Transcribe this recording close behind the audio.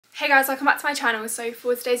Hey guys, welcome back to my channel. So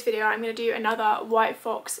for today's video I'm going to do another White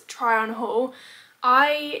Fox try on haul.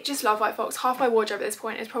 I just love White Fox. Half my wardrobe at this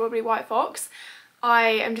point is probably White Fox. I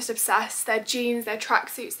am just obsessed. Their jeans, their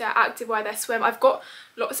tracksuits, their activewear, their swim. I've got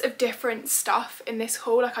lots of different stuff in this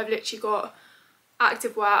haul. Like I've literally got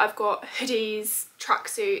activewear, I've got hoodies,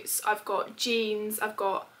 tracksuits, I've got jeans, I've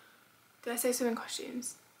got, did I say swimming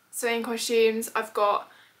costumes? Swimming costumes, I've got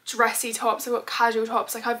dressy tops, I've got casual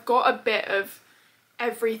tops. Like I've got a bit of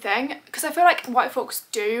everything because I feel like White Fox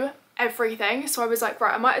do everything, so I was like,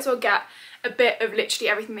 right, I might as well get a bit of literally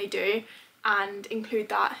everything they do and include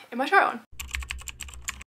that in my try on.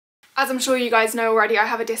 As I'm sure you guys know already, I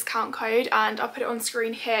have a discount code and I'll put it on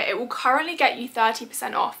screen here. It will currently get you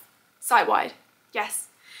 30% off site-wide. Yes,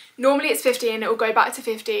 normally it's 15, it will go back to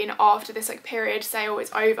 15 after this like period sale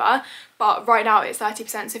is over, but right now it's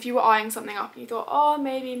 30%. So if you were eyeing something up and you thought, oh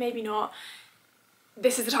maybe not,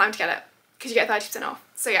 this is the time to get it, because you get 30% off.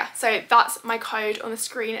 So yeah, so that's my code on the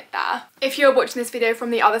screen there. If you're watching this video from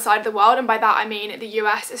the other side of the world, and by that I mean the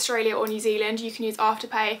US, Australia or New Zealand, you can use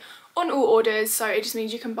Afterpay on all orders. So it just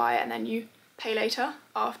means you can buy it and then you pay later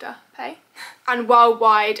after pay. And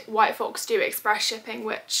worldwide, White Fox do express shipping,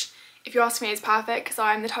 which if you ask me is perfect, because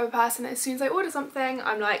I'm the type of person that as soon as I order something,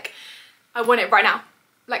 I'm like, I want it right now.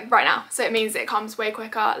 Like right now. So it means it comes way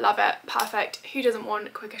quicker. Love it. Perfect. Who doesn't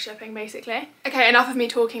want quicker shipping basically? Okay, enough of me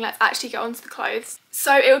talking, let's actually get on to the clothes.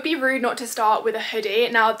 So it would be rude not to start with a hoodie.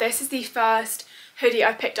 Now this is the first hoodie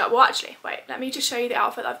I've picked up. Well actually, wait, let me just show you the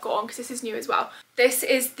outfit that I've got on because this is new as well. This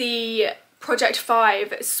is the Project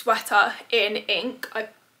 5 sweater in ink.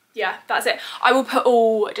 Yeah, that's it. I will put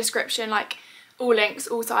all description, like all links,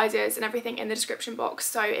 all sizes and everything in the description box,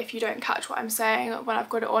 so if you don't catch what I'm saying when I've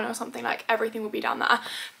got it on or something, like everything will be down there.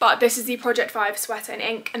 But this is the Project 5 sweater in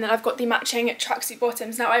ink, and then I've got the matching tracksuit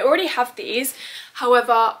bottoms. Now I already have these,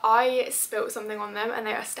 however I spilt something on them and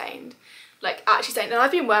they are stained, like actually stained, and I've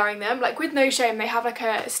been wearing them like with no shame. They have like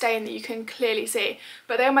a stain that you can clearly see,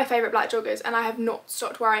 but they are my favourite black joggers and I have not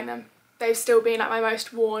stopped wearing them. They've still been like my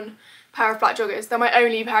most worn pair of black joggers. They're my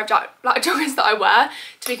only pair of black joggers that I wear,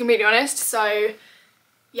 to be completely honest. So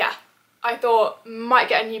yeah, I thought might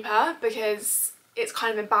get a new pair because it's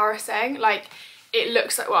kind of embarrassing. Like it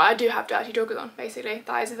looks like, well, I do have dirty joggers on basically,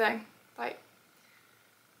 that is the thing. Like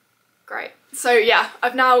great. So yeah,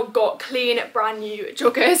 I've now got clean brand new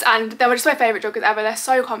joggers and they were just my favourite joggers ever. They're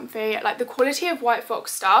so comfy. Like the quality of White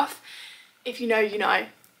Fox stuff, if you know you know.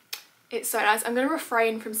 It's so nice. I'm going to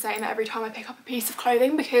refrain from saying that every time I pick up a piece of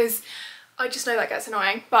clothing because I just know that gets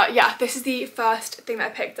annoying. But yeah, this is the first thing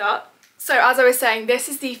that I picked up. So as I was saying, this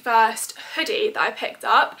is the first hoodie that I picked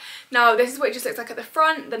up. Now this is what it just looks like at the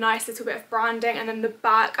front, the nice little bit of branding, and then the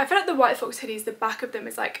back. I feel like the White Fox hoodies, the back of them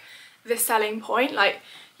is like the selling point. Like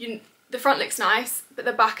the front looks nice, but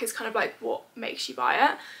the back is kind of like what makes you buy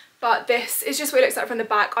it. But this is just what it looks like from the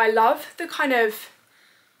back. I love the kind of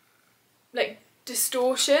like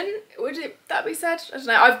distortion, would that be said? I don't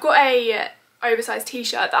know. I've got a oversized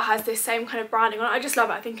t-shirt that has this same kind of branding on it. I just love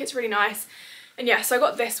it. I think it's really nice. And yeah, so I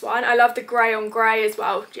got this one. I love the grey on grey as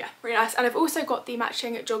well. Yeah, really nice. And I've also got the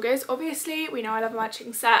matching joggers. Obviously, we know I love a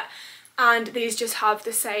matching set. And these just have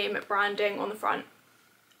the same branding on the front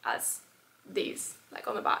as these, like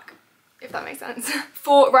on the back, if that makes sense.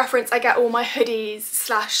 For reference, I get all my hoodies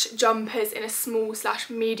slash jumpers in a small slash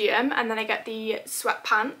medium. And then I get the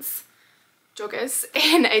sweatpants joggers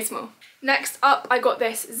in a small. Next up, I got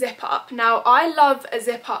this zip up. Now I love a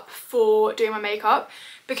zip up for doing my makeup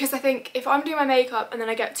because I think if I'm doing my makeup and then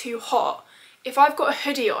I get too hot, if I've got a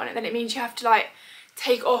hoodie on it, then it means you have to like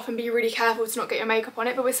take it off and be really careful to not get your makeup on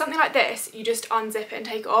it. But with something like this, you just unzip it and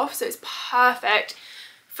take it off. So it's perfect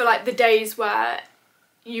for like the days where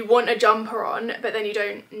you want a jumper on, but then you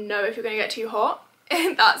don't know if you're gonna get too hot.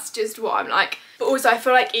 That's just what I'm like. But also I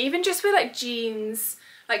feel like even just with like jeans,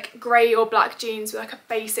 like grey or black jeans with like a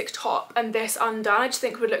basic top and this undone, I just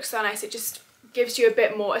think would look so nice. It just gives you a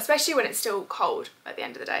bit more, especially when it's still cold. At the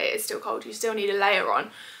end of the day, it's still cold, you still need a layer on.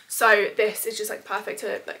 So this is just like perfect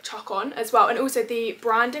to like chuck on as well. And also the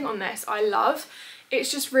branding on this I love. It's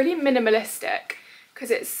just really minimalistic because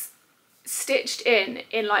it's stitched in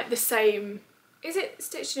like the same, is it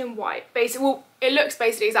stitched in white? Basically, well, it looks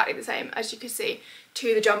basically exactly the same as you can see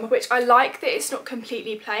to the jumper, which I like that it's not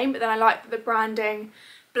completely plain, but then I like that the branding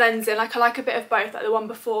blends in. Like I like a bit of both, like the one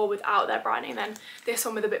before without their branding, then this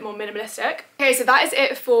one with a bit more minimalistic. Okay, so that is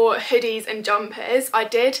it for hoodies and jumpers. I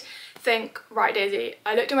did think, right Daisy,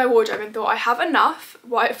 I looked at my wardrobe and thought I have enough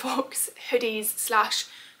White Fox hoodies slash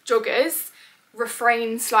joggers.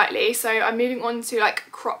 Refrain slightly, so I'm moving on to like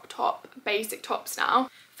crop top basic tops now.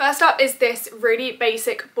 First up is this really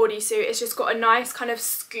basic bodysuit. It's just got a nice kind of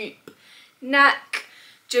scoop neck,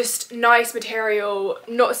 Just nice material,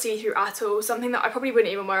 not see-through at all, something that I probably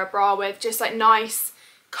wouldn't even wear a bra with, just like nice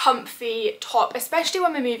comfy top, especially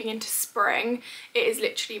when we're moving into spring. It is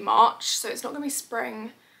literally March, so it's not gonna be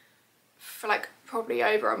spring for like probably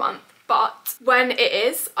over a month, but when it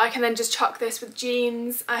is, I can then just chuck this with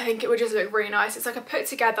jeans. I think it would just look really nice. It's like a put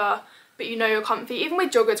together, but you know you're comfy. Even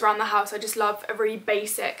with joggers around the house, I just love a really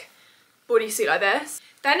basic bodysuit like this.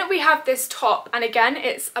 Then we have this top, and again,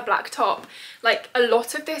 it's a black top. Like, a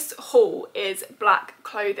lot of this haul is black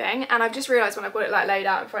clothing, and I've just realised when I've got it like laid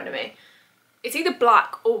out in front of me, it's either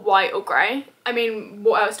black or white or grey. I mean,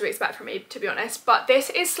 what else do we expect from me, to be honest? But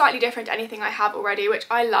this is slightly different to anything I have already, which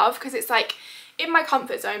I love, because it's like in my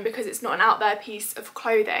comfort zone, because it's not an out there piece of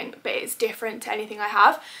clothing, but it's different to anything I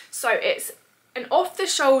have. So it's an off the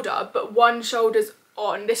shoulder, but one shoulder's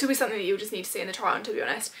on. This will be something that you'll just need to see in the try on, to be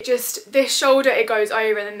honest. Just this shoulder, it goes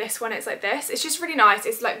over, and then this one, it's like this. It's just really nice.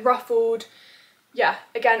 It's like ruffled. Yeah,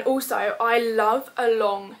 again, also, I love a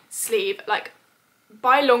long sleeve. Like,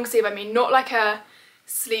 by long sleeve, I mean not like a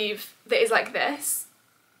sleeve that is like this.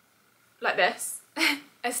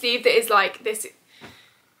 A sleeve that is like this.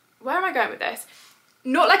 Where am I going with this?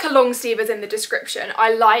 Not like a long sleeve as in the description.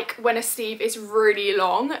 I like when a sleeve is really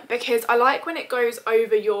long, because I like when it goes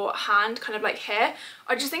over your hand, kind of like here.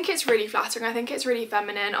 I just think it's really flattering. I think it's really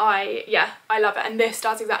feminine. Yeah, I love it, and this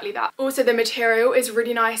does exactly that. Also, the material is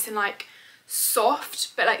really nice and like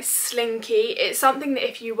soft, but like slinky. It's something that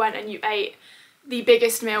if you went and you ate the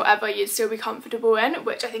biggest meal ever, you'd still be comfortable in,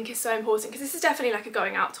 which I think is so important, because this is definitely like a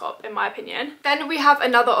going out top in my opinion. Then we have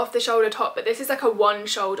another off the shoulder top, but this is like a one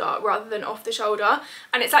shoulder rather than off the shoulder,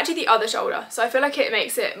 and it's actually the other shoulder, so I feel like it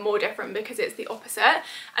makes it more different because it's the opposite.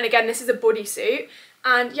 And again, this is a bodysuit,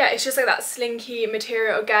 and yeah, it's just like that slinky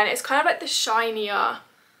material. Again, it's kind of like the shinier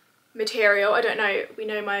material. I don't know, we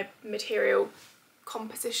know my material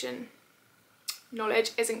composition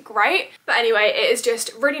knowledge isn't great, but anyway, it is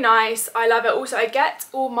just really nice. I love it. Also, I get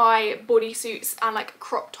all my bodysuits and like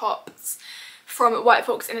crop tops from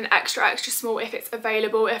WhiteFox in an extra small if it's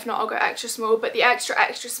available. If not, I'll go extra small, but the extra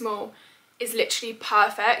small is literally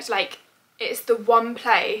perfect. Like, it's the one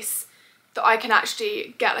place that I can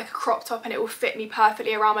actually get like a crop top and it will fit me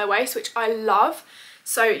perfectly around my waist, which I love.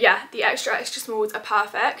 So yeah, the extra smalls are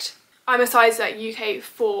perfect. I'm a size UK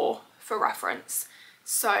 4 for reference,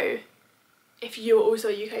 so if you're also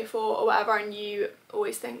UK 4 or whatever and you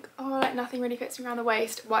always think, oh, like nothing really fits me around the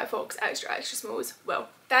waist, WhiteFox extra smalls will.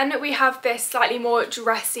 Then we have this slightly more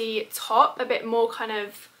dressy top, a bit more kind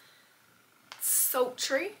of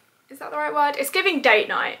sultry, is that the right word? It's giving date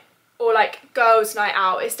night or like girls' night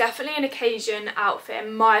out. It's definitely an occasion outfit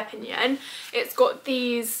in my opinion. It's got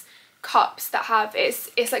these cups that have,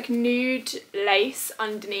 it's like nude lace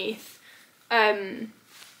underneath,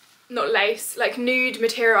 not lace, like nude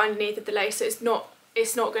material underneath of the lace, so it's not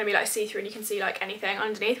going to be like see-through and you can see like anything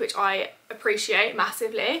underneath, which I appreciate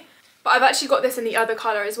massively. But I've actually got this in the other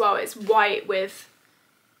colour as well. It's white with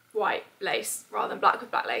white lace rather than black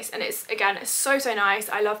with black lace, and it's, again, it's so nice.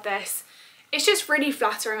 I love this. It's just really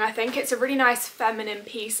flattering. I think it's a really nice feminine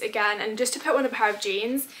piece again, and just to put on a pair of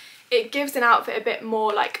jeans, it gives an outfit a bit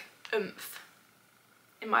more like oomph,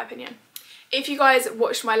 in my opinion. If you guys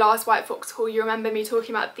watched my last WhiteFox haul, you remember me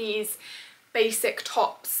talking about these basic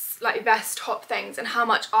tops, like vest top things, and how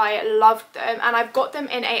much I loved them. And I've got them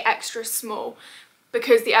in a extra small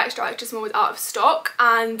because the extra small was out of stock,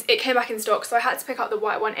 and it came back in stock, so I had to pick up the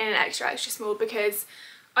white one in an extra small because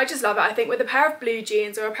I just love it. I think with a pair of blue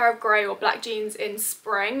jeans or a pair of grey or black jeans in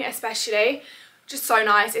spring especially, just so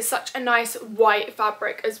nice. It's such a nice white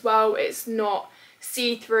fabric as well. It's not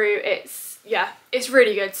see-through. Yeah, it's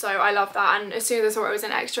really good, so I love that, and as soon as I saw it was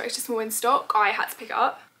an extra small in stock, I had to pick it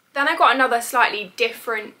up. Then I got another slightly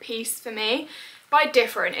different piece for me. By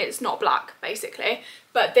different, it's not black basically,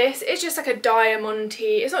 but this is just like a diamond-y,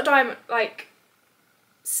 it's not diamond, like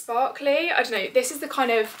sparkly, I don't know, this is the kind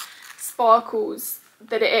of sparkles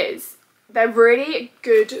that it is. They're really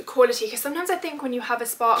good quality, because sometimes I think when you have a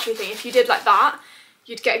sparkly thing, if you did like that,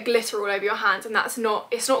 you'd get glitter all over your hands, and that's not,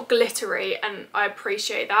 it's not glittery, and I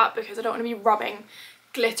appreciate that because I don't want to be rubbing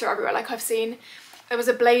glitter everywhere. Like, I've seen, there was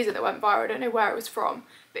a blazer that went viral, I don't know where it was from,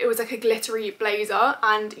 but it was like a glittery blazer,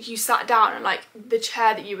 and you sat down and like the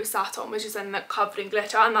chair that you were sat on was just then like covered in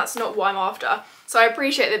glitter, and that's not what I'm after. So I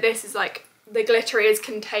appreciate that this is like, the glittery is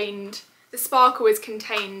contained, the sparkle is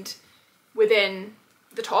contained within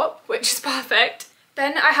the top, which is perfect.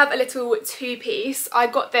 Then I have a little two-piece. I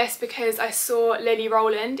got this because I saw Lily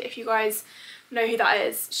Rowland. If you guys know who that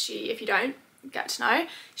is, if you don't, get to know.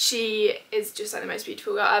 She is just like the most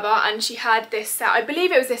beautiful girl ever, and she had this set, I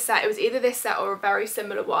believe it was this set, it was either this set or a very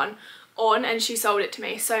similar one on, and she sold it to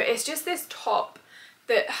me. So it's just this top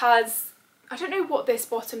that has, I don't know what this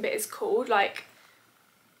bottom bit is called, like,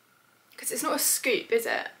 because it's not a scoop, is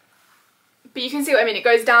it? But you can see what I mean, it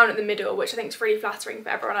goes down at the middle, which I think is really flattering for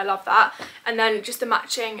everyone. I love that. And then just the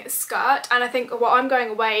matching skirt. And I think I'm going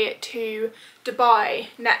away to Dubai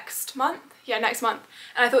next month. Yeah, next month.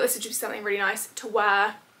 And I thought this would just be something really nice to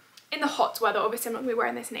wear in the hot weather. Obviously, I'm not going to be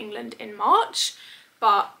wearing this in England in March,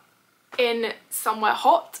 but in somewhere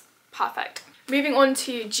hot, perfect. Moving on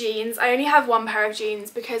to jeans, I only have one pair of jeans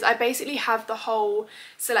because I basically have the whole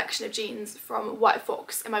selection of jeans from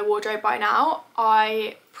WhiteFox in my wardrobe by now.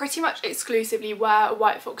 I pretty much exclusively wear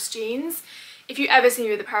WhiteFox jeans. If you ever see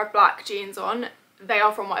me with a pair of black jeans on, they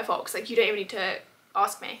are from WhiteFox. Like, you don't even need to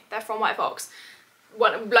ask me, they're from WhiteFox.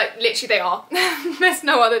 Like, literally they are. There's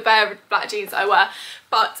no other pair of black jeans that I wear.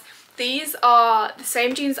 But these are the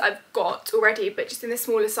same jeans I've got already, but just in the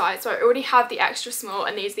smaller size. So I already have the extra small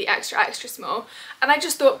and these are the extra extra small. And I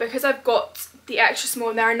just thought, because I've got the extra small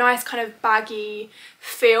and they're a nice kind of baggy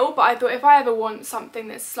feel, but I thought if I ever want something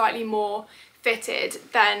that's slightly more fitted,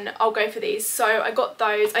 then I'll go for these. So I got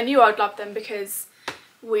those. I knew I'd love them because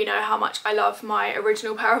we know how much I love my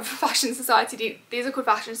original pair of Fashion Society. These are called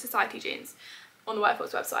Fashion Society jeans on the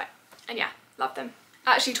WhiteFox website. And yeah, love them.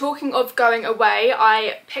 Actually, talking of going away,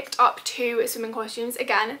 I picked up 2 swimming costumes.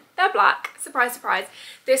 Again, they're black. Surprise, surprise.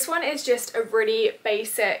 This one is just a really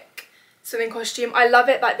basic swimming costume. I love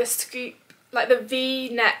it, like the scoop, like the V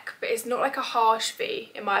neck, but it's not like a harsh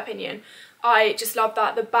V, in my opinion. I just love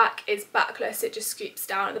that. The back is backless. It just scoops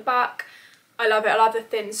down at the back. I love it. I love the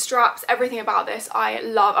thin straps. Everything about this I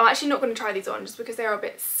love. I'm actually not going to try these on just because they are a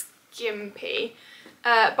bit skimpy.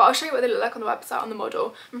 But I'll show you what they look like on the website on the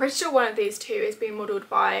model. I'm pretty sure one of these 2 is being modelled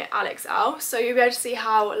by Alex L, so you'll be able to see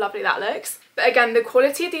how lovely that looks. But again, the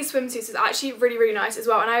quality of these swimsuits is actually really, really nice as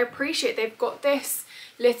well, and I appreciate they've got this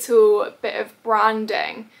little bit of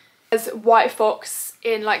branding as WhiteFox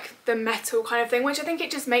in like the metal kind of thing, which I think it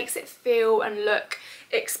just makes it feel and look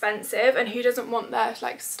expensive, and who doesn't want their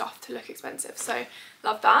like stuff to look expensive, so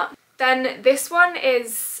love that. Then this one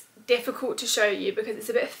is difficult to show you because it's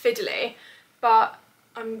a bit fiddly, but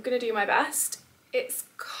I'm gonna do my best. It's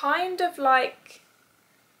kind of like,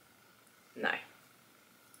 no.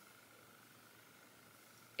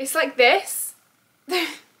 It's like this.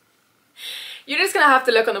 You're just gonna have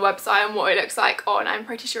to look on the website and what it looks like on. I'm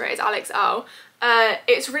pretty sure it is Alex L.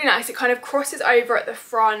 It's really nice. It kind of crosses over at the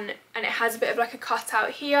front and it has a bit of like a cutout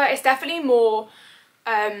here. It's definitely more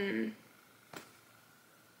the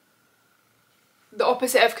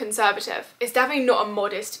opposite of conservative. It's definitely not a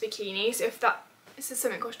modest bikini, so if that, it's a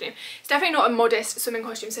swimming costume. It's definitely not a modest swimming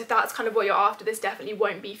costume, so if that's kind of what you're after, this definitely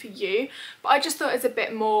won't be for you. But I just thought it's a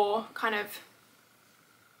bit more kind of,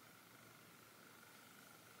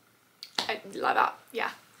 like that,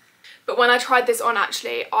 yeah. But when I tried this on,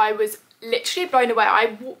 actually, I was literally blown away.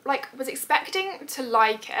 I was expecting to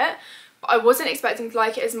like it, but I wasn't expecting to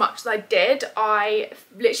like it as much as I did. I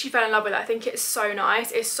literally fell in love with it. I think it's so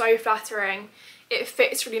nice. It's so flattering. It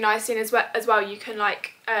fits really nicely, and as well you can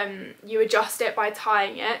like you adjust it by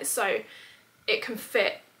tying it, so it can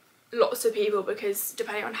fit lots of people, because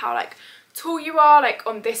depending on how like tall you are, like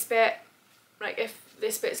on this bit, like if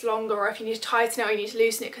this bit's longer, or if you need to tighten it or you need to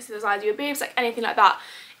loosen it because of the size of your boobs, like anything like that,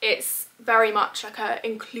 it's very much like a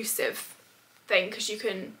inclusive thing because you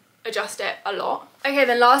can adjust it a lot. Okay,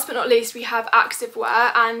 then last but not least, we have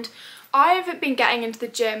activewear, and I've been getting into the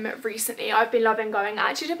gym recently. I've been loving going. I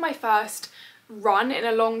actually did my first run in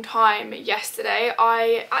a long time yesterday.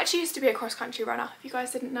 I actually used to be a cross-country runner, if you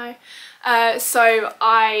guys didn't know. So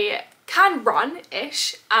I can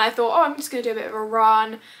run-ish, and I thought, oh, I'm just gonna do a bit of a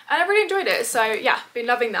run, and I really enjoyed it. So yeah, been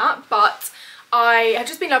loving that. But I have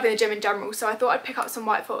just been loving the gym in general, so I thought I'd pick up some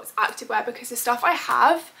WhiteFox activewear because the stuff I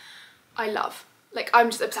have, I love. Like,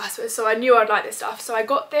 I'm just obsessed with, so I knew I'd like this stuff. So I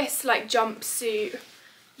got this like jumpsuit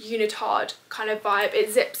unitard kind of vibe.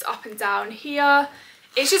 It zips up and down here.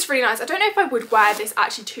 It's just really nice. I don't know if I would wear this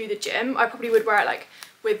actually to the gym. I probably would wear it like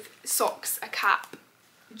with socks, a cap,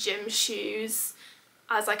 gym shoes,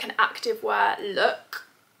 as like an activewear look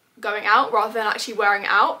going out, rather than actually wearing it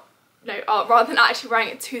out. No, rather than actually wearing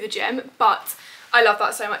it to the gym. But I love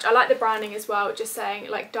that so much. I like the branding as well, just saying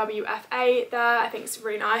like WFA there. I think it's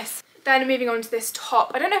really nice. Then moving on to this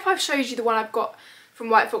top. I don't know if I've showed you the one I've got from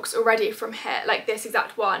WhiteFox already from here, like this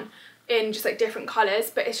exact one, in just like different colours,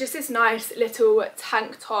 but it's just this nice little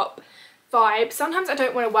tank top vibe. Sometimes I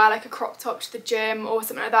don't want to wear like a crop top to the gym or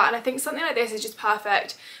something like that, and I think something like this is just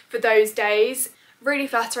perfect for those days. Really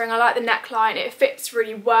flattering. I like the neckline, it fits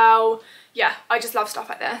really well. Yeah, I just love stuff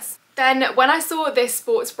like this. Then when I saw this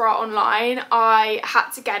sports bra online, I had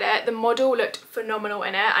to get it. The model looked phenomenal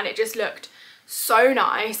in it, and it just looked so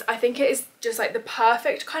nice. I think it is just like the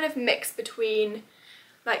perfect kind of mix between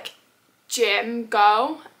like gym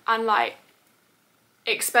girl and like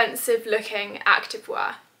expensive looking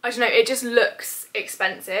activewear. I don't know, it just looks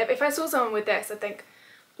expensive. If I saw someone with this, I'd think,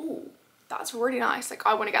 ooh, that's really nice, like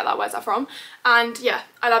I want to get that. Where's that from? And yeah,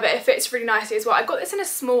 I love it. It fits really nicely as well. I got this in a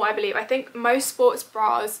small, I believe. I think most sports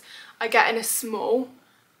bras I get in a small,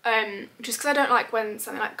 just because I don't like when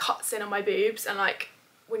something like cuts in on my boobs, and like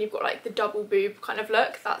when you've got like the double boob kind of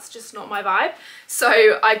look, that's just not my vibe.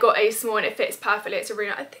 So I got a small and it fits perfectly. It's a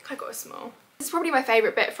really, I think I got a small. This is probably my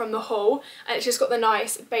favourite bit from the haul, and it's just got the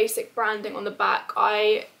nice basic branding on the back.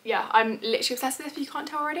 I'm literally obsessed with this, if you can't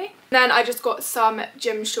tell already. Then I just got some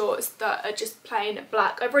gym shorts that are just plain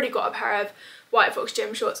black. I've already got a pair of whitefox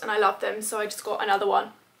gym shorts and I love them, so I just got another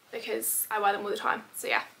one because I wear them all the time. So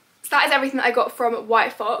yeah. So that is everything that I got from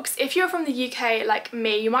whitefox. If you're from the UK like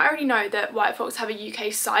me, you might already know that whitefox have a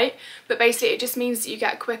UK site, but basically it just means that you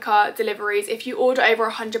get quicker deliveries. If you order over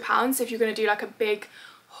 £100, if you're going to do like a big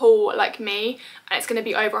haul like me and it's going to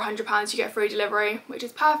be over £100, you get free delivery, which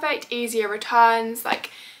is perfect. Easier returns,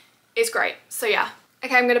 like it's great. So yeah.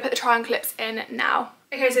 Okay, I'm going to put the try on clips in now.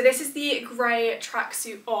 Okay, so this is the grey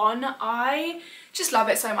tracksuit on. I just love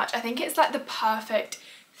it so much. I think it's like the perfect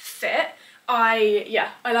fit. I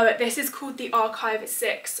love it. This is called the Archive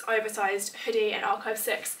 6 oversized hoodie, and Archive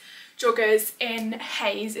 6 joggers in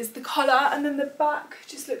haze is the colour, and then the back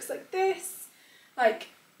just looks like this. Like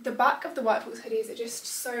the back of the whitefox hoodies are just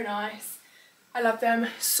so nice. I love them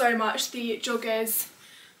so much. The joggers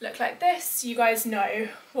look like this. You guys know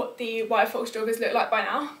what the whitefox joggers look like by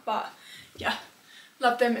now, but yeah,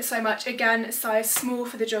 love them so much. Again, size small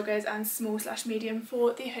for the joggers and small/medium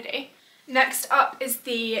for the hoodie. Next up is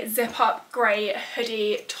the zip up grey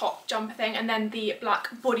hoodie top jumper thing, and then the black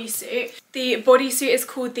bodysuit. The bodysuit is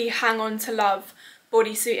called the Hang On To Love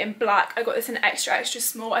bodysuit in black. I got this in extra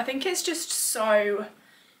small. I think it's just so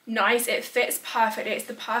nice. It fits perfectly. It's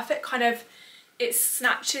the perfect kind of, it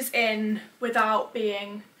snatches in without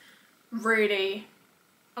being really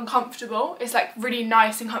uncomfortable. It's like really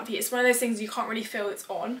nice and comfy. It's one of those things you can't really feel it's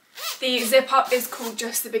on. The zip up is called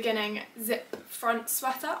Just The Beginning Zip Front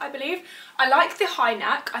Sweater, I believe. I like the high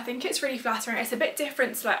neck. I think it's really flattering. It's a bit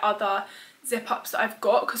different to like other zip ups that I've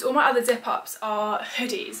got, because all my other zip ups are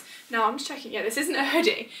hoodies. Now I'm just checking, yeah, this isn't a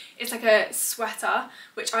hoodie. It's like a sweater,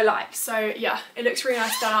 which I like. So yeah, it looks really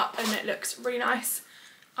nice done up and it looks really nice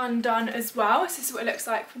undone as well. So this is what it looks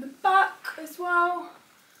like from the back as well.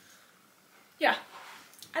 Yeah,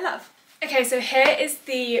 I love. Okay, so here is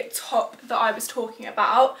the top that I was talking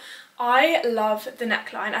about. I love the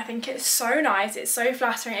neckline. I think it's so nice. It's so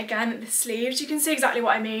flattering. Again, the sleeves, you can see exactly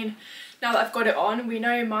what I mean now that I've got it on. We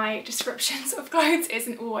know my descriptions of clothes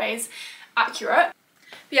isn't always accurate.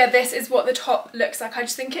 But yeah, this is what the top looks like. I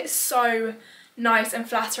just think it's so nice and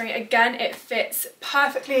flattering. Again, it fits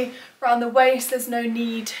perfectly around the waist. There's no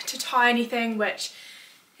need to tie anything, which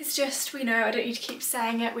it's just, we know, I don't need to keep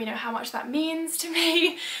saying it, we know how much that means to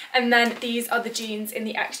me. And then these are the jeans in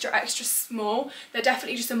the extra small. They're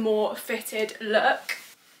definitely just a more fitted look,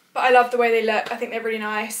 but I love the way they look. I think they're really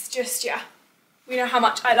nice. Just, yeah, we know how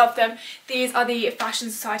much I love them. These are the Fashion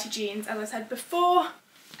Society jeans, as I said before.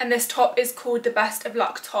 And this top is called the Best of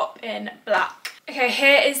Luck top in black. Okay,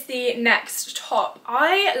 here is the next top.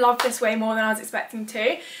 I love this way more than I was expecting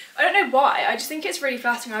to. I don't know why, I just think it's really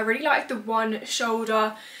flattering. I really like the one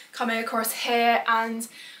shoulder coming across here, and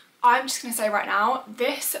I'm just gonna say right now,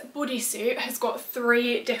 this bodysuit has got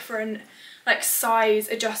 3 different like size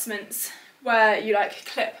adjustments where you like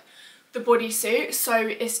clip the bodysuit. So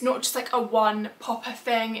it's not just like a one popper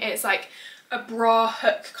thing, it's like a bra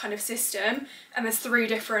hook kind of system, and there's 3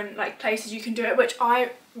 different like places you can do it, which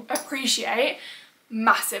I appreciate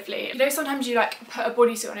massively. You know, sometimes you like put a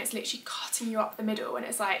bodysuit on, it's literally cutting you up the middle and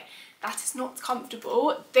it's like, that is not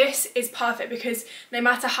comfortable. This is perfect because no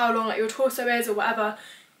matter how long like your torso is or whatever,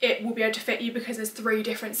 it will be able to fit you because there's 3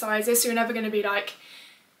 different sizes, so you're never going to be like,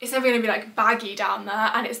 it's never going to be like baggy down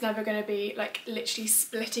there, and it's never going to be like literally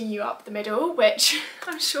splitting you up the middle, which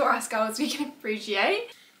I'm sure us girls we can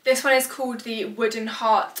appreciate. This one is called the Wooden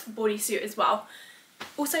Heart bodysuit as well.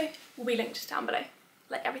 Also will be linked down below,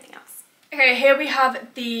 like everything else. Okay, here we have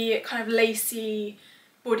the kind of lacy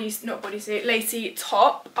lacy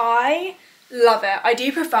top. I love it. I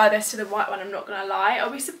do prefer this to the white one, I'm not gonna lie. Are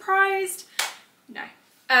we surprised? No.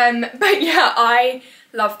 But yeah, I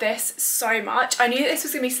love this so much. I knew that this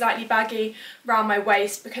was gonna be slightly baggy around my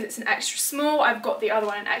waist because it's an extra small. I've got the other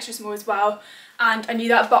one in extra small as well, and I knew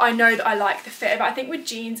that, but I know that I like the fit of it. I think with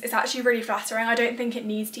jeans it's actually really flattering. I don't think it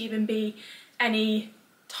needs to even be any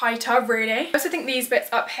tighter really. I also think these bits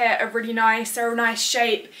up here are really nice. They're a nice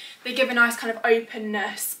shape. They give a nice kind of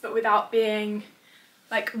openness but without being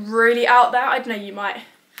like really out there. I don't know, you might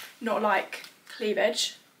not like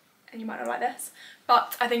cleavage and you might not like this,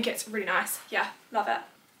 but I think it's really nice. Yeah, love it.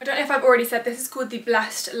 I don't know if I've already said this is called the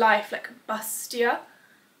Blessed Life like bustier.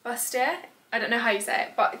 I don't know how you say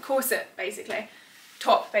it, but corset basically.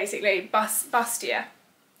 Top basically, bustier.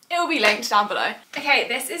 It will be linked down below. Okay,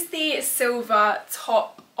 this is the silver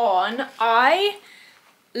top on. I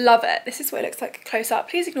love it. This is what it looks like close up.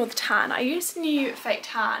 Please ignore the tan. I used a new fake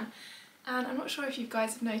tan and I'm not sure if you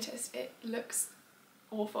guys have noticed, it looks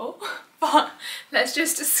awful, but let's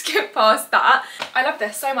just skip past that. I love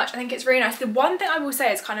this so much. I think it's really nice. The one thing I will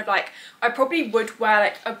say is kind of like, I probably would wear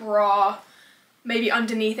like a bra maybe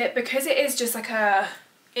underneath it because it is just like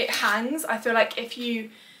it hangs. I feel like if you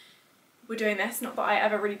were doing this, not that I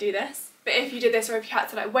ever really do this, but if you did this or if you had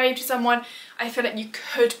to like wave to someone, I feel like you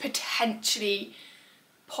could potentially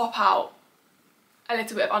pop out a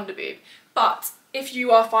little bit of under boob. But if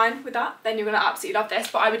you are fine with that, then you're gonna absolutely love this.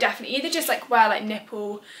 But I would definitely either just like wear like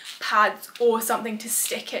nipple pads or something to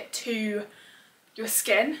stick it to your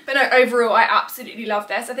skin. But no, overall I absolutely love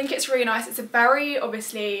this. I think it's really nice. It's a very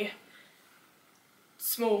obviously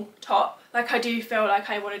small top. Like I do feel like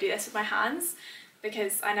I want to do this with my hands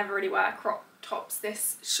because I never really wear crop tops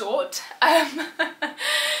this short,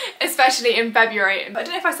 especially in February. But I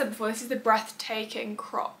don't know if I said before, this is the Breathtaking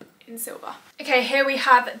crop in silver. Okay, here we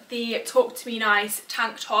have the Talk to Me Nice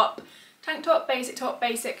tank top,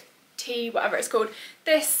 basic tee, whatever it's called.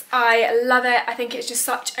 This, I love it. I think it's just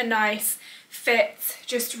such a nice fit,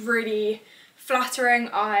 just really flattering.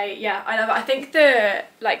 I love it. I think the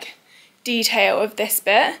like detail of this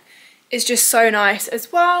bit is just so nice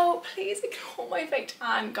as well. Please ignore my fake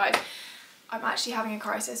tan, guys. I'm actually having a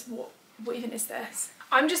crisis. What even is this?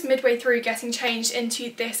 I'm just midway through getting changed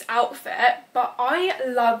into this outfit, but I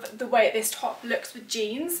love the way this top looks with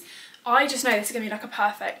jeans. I just know this is gonna be like a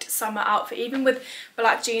perfect summer outfit, even with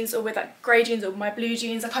black jeans or with like grey jeans or my blue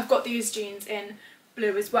jeans. Like I've got these jeans in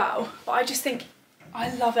blue as well, but I just think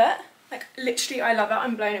I love it. Like literally I love it.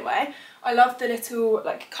 I'm blown away. I love the little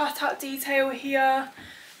like cutout detail here.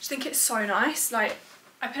 I just think it's so nice. Like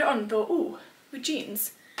I put it on and thought, ooh, with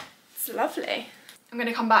jeans, it's lovely. I'm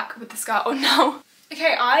gonna come back with the skirt on now.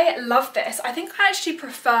 Okay, I love this. I think I actually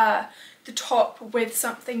prefer the top with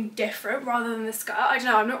something different rather than the skirt. I don't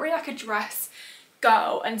know, I'm not really like a dress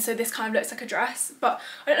girl, and so this kind of looks like a dress, but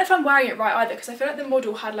I don't know if I'm wearing it right either because I feel like the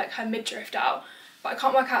model had like her midriff out, but I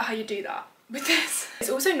can't work out how you do that with this. It's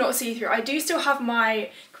also not see-through. I do still have my, you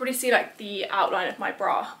can probably see like the outline of my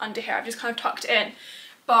bra under here. I've just kind of tucked it in,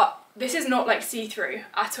 but this is not like see-through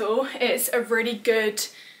at all. It's a really good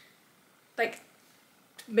like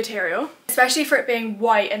material, especially for it being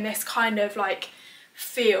white and this kind of like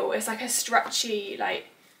feel. It's like a stretchy, like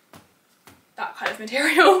that kind of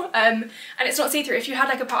material, and it's not see-through. If you had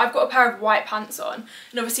like I've got a pair of white pants on,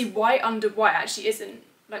 and obviously white under white actually isn't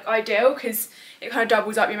like ideal because it kind of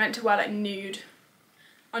doubles up. You're meant to wear like nude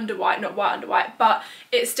under white, not white under white, but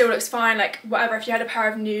it still looks fine. Like whatever, if you had a pair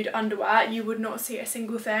of nude underwear, you would not see a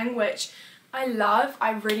single thing, which I love.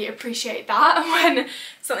 I really appreciate that when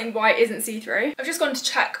something white isn't see-through. I've just gone to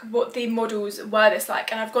check what the models were this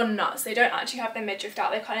like, and I've gone nuts. They don't actually have their midriff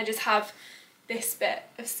out. They kind of just have this bit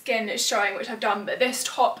of skin that's showing, which I've done. But this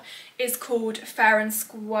top is called Fair and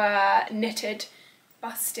Square Knitted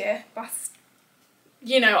Bustier,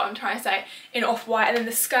 you know what I'm trying to say, in off-white. And then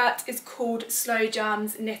the skirt is called Slow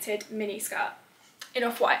Jams Knitted Mini Skirt in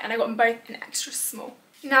off-white, and I got them both in extra small.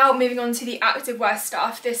 Now moving on to the activewear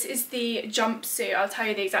stuff. This is the jumpsuit. I'll tell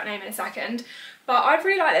you the exact name in a second, but I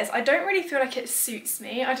really like this. I don't really feel like it suits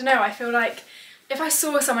me. I don't know, I feel like if I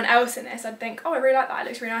saw someone else in this, I'd think, oh, I really like that, it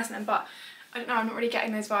looks really nice on them, but I don't know, I'm not really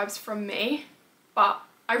getting those vibes from me, but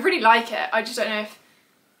I really like it. I just don't know if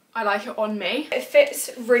I like it on me. It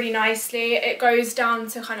fits really nicely. It goes down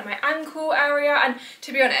to kind of my ankle area, and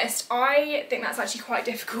to be honest, I think that's actually quite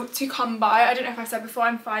difficult to come by. I don't know if I've said before,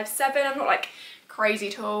 I'm 5'7", I'm not like crazy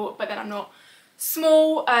tall, but then I'm not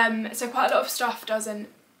small, so quite a lot of stuff doesn't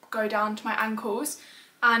go down to my ankles,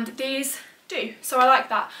 and these do, so I like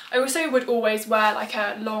that. I also would always wear like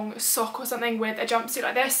a long sock or something with a jumpsuit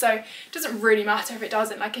like this, so it doesn't really matter if it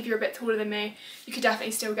doesn't. Like if you're a bit taller than me, you could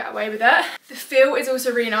definitely still get away with it. The feel is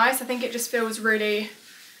also really nice. I think it just feels really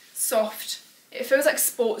soft. It feels like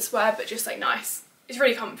sportswear, but just like nice. It's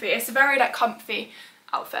really comfy. It's a very like comfy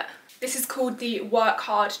outfit. This is called the Work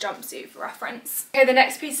Hard jumpsuit for reference. Okay, the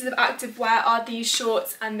next pieces of activewear are these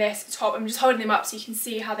shorts and this top. I'm just holding them up so you can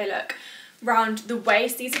see how they look round the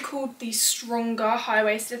waist. These are called the stronger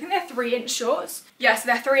high-waisted. I think they're 3-inch shorts. Yeah, so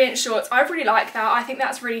they're 3-inch shorts. I really like that. I think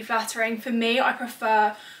that's really flattering. For me, I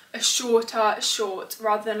prefer a shorter short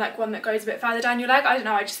rather than like one that goes a bit further down your leg. I don't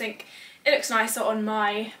know, I just think it looks nicer on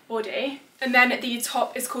my body. And then the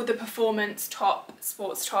top is called the performance top,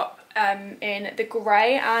 sports top, in the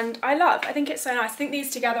grey, and I think it's so nice. I think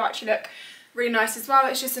these together actually look really nice as well.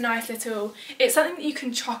 It's just a nice little, it's something that you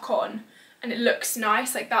can chuck on and it looks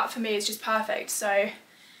nice. Like that for me is just perfect. So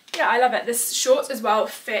yeah, I love it. The shorts as well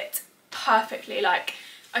fit perfectly. Like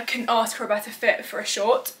I couldn't ask for a better fit for a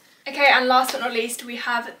short. Okay, and last but not least, we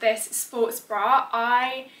have this sports bra.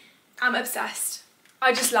 I am obsessed.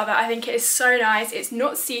 I just love it. I think it is so nice. It's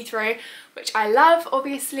not see-through, which I love,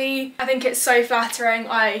 obviously. I think it's so flattering.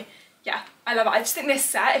 Yeah, I love it. I just think this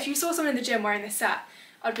set, if you saw someone in the gym wearing this set,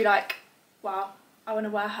 I'd be like, wow, I want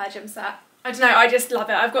to wear her gym set. I don't know, I just love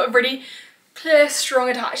it. I've got a really clear, strong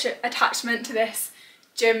attachment to this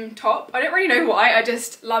gym top. I don't really know why, I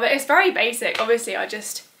just love it. It's very basic, obviously. I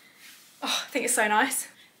think it's so nice.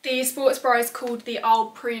 The sports bra is called the I'll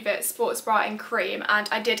Prove It Sports Bra in Cream, and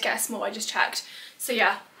I did get a small, I just checked. So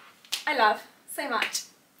yeah, I love so much.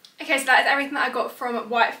 Okay, so that is everything that I got from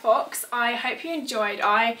White Fox. I hope you enjoyed.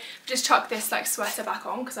 I just chucked this like sweater back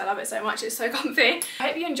on because I love it so much. It's so comfy. I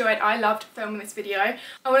hope you enjoyed. I loved filming this video.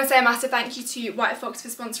 I want to say a massive thank you to White Fox for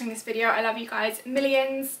sponsoring this video. I love you guys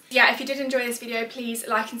millions. Yeah, if you did enjoy this video, please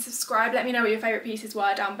like and subscribe. Let me know what your favourite pieces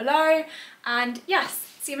were down below. And yes,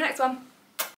 see you in the next one.